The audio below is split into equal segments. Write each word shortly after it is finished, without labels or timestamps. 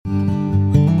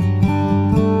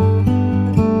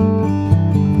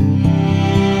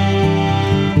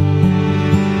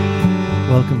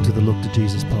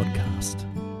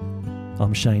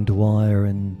Shane Dwyer,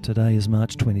 and today is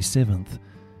March 27th,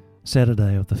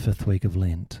 Saturday of the 5th week of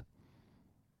Lent.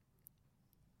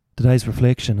 Today's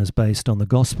reflection is based on the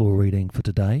Gospel reading for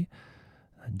today,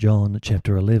 John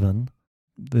chapter 11,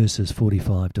 verses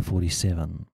 45 to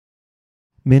 47.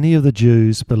 Many of the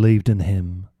Jews believed in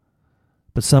him,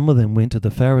 but some of them went to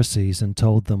the Pharisees and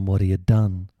told them what he had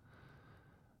done.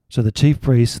 So the chief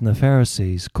priests and the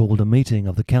Pharisees called a meeting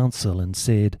of the council and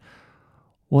said,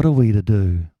 "What are we to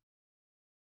do?"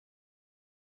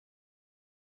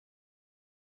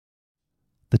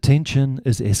 The tension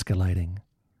is escalating.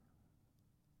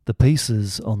 The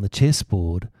pieces on the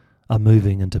chessboard are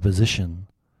moving into position.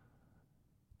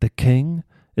 The king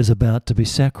is about to be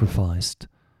sacrificed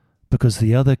because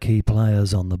the other key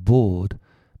players on the board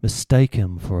mistake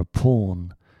him for a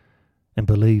pawn and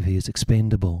believe he is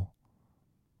expendable.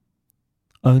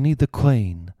 Only the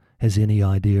Queen has any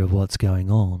idea of what's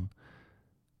going on,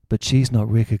 but she's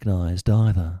not recognized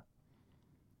either.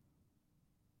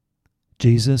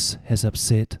 Jesus has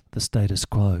upset the status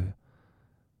quo,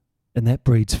 and that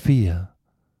breeds fear.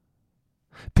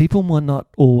 People might not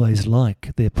always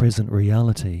like their present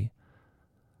reality,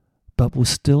 but will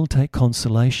still take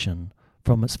consolation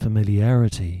from its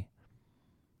familiarity.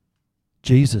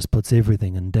 Jesus puts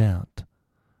everything in doubt.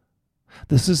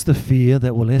 This is the fear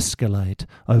that will escalate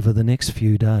over the next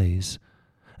few days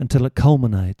until it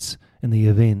culminates in the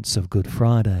events of Good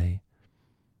Friday.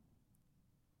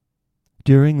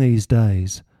 During these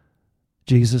days,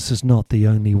 Jesus is not the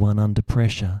only one under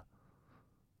pressure.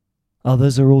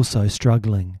 Others are also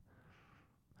struggling.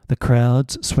 The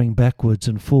crowds swing backwards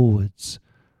and forwards,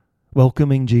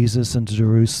 welcoming Jesus into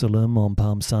Jerusalem on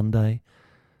Palm Sunday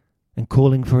and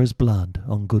calling for his blood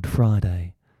on Good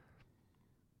Friday.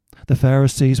 The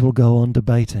Pharisees will go on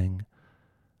debating,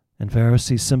 and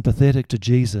Pharisees sympathetic to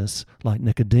Jesus, like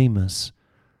Nicodemus,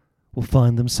 will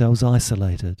find themselves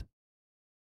isolated.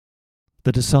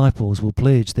 The disciples will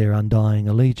pledge their undying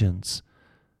allegiance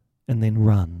and then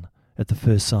run at the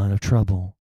first sign of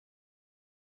trouble.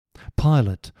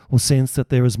 Pilate will sense that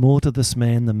there is more to this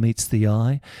man than meets the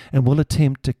eye and will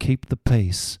attempt to keep the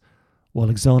peace while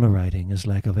exonerating his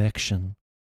lack of action.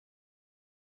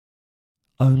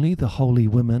 Only the holy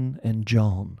women and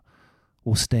John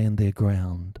will stand their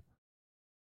ground,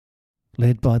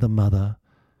 led by the mother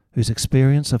whose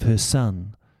experience of her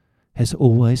son has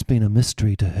always been a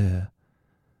mystery to her,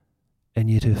 and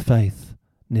yet her faith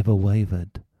never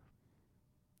wavered.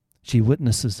 She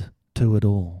witnesses to it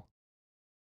all.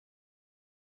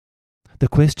 The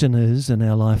question is, in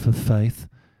our life of faith,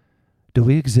 do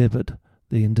we exhibit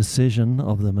the indecision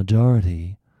of the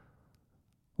majority,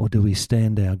 or do we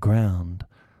stand our ground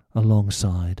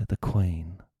alongside the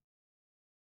Queen?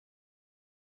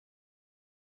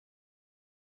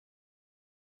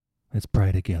 Let's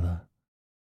pray together.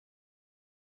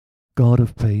 God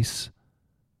of peace,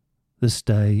 this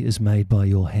day is made by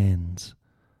your hands.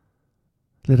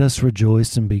 Let us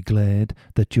rejoice and be glad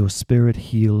that your Spirit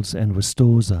heals and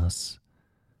restores us.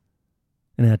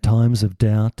 In our times of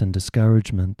doubt and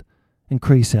discouragement,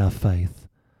 increase our faith,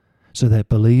 so that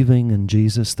believing in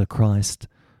Jesus the Christ,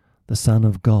 the Son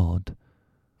of God,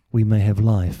 we may have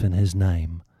life in his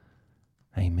name.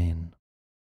 Amen.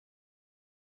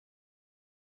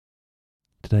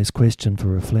 Today's question for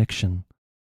reflection.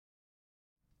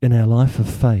 In our life of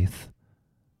faith,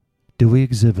 do we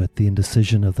exhibit the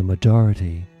indecision of the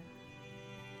majority,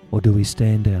 or do we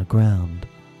stand our ground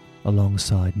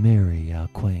alongside Mary, our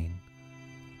Queen?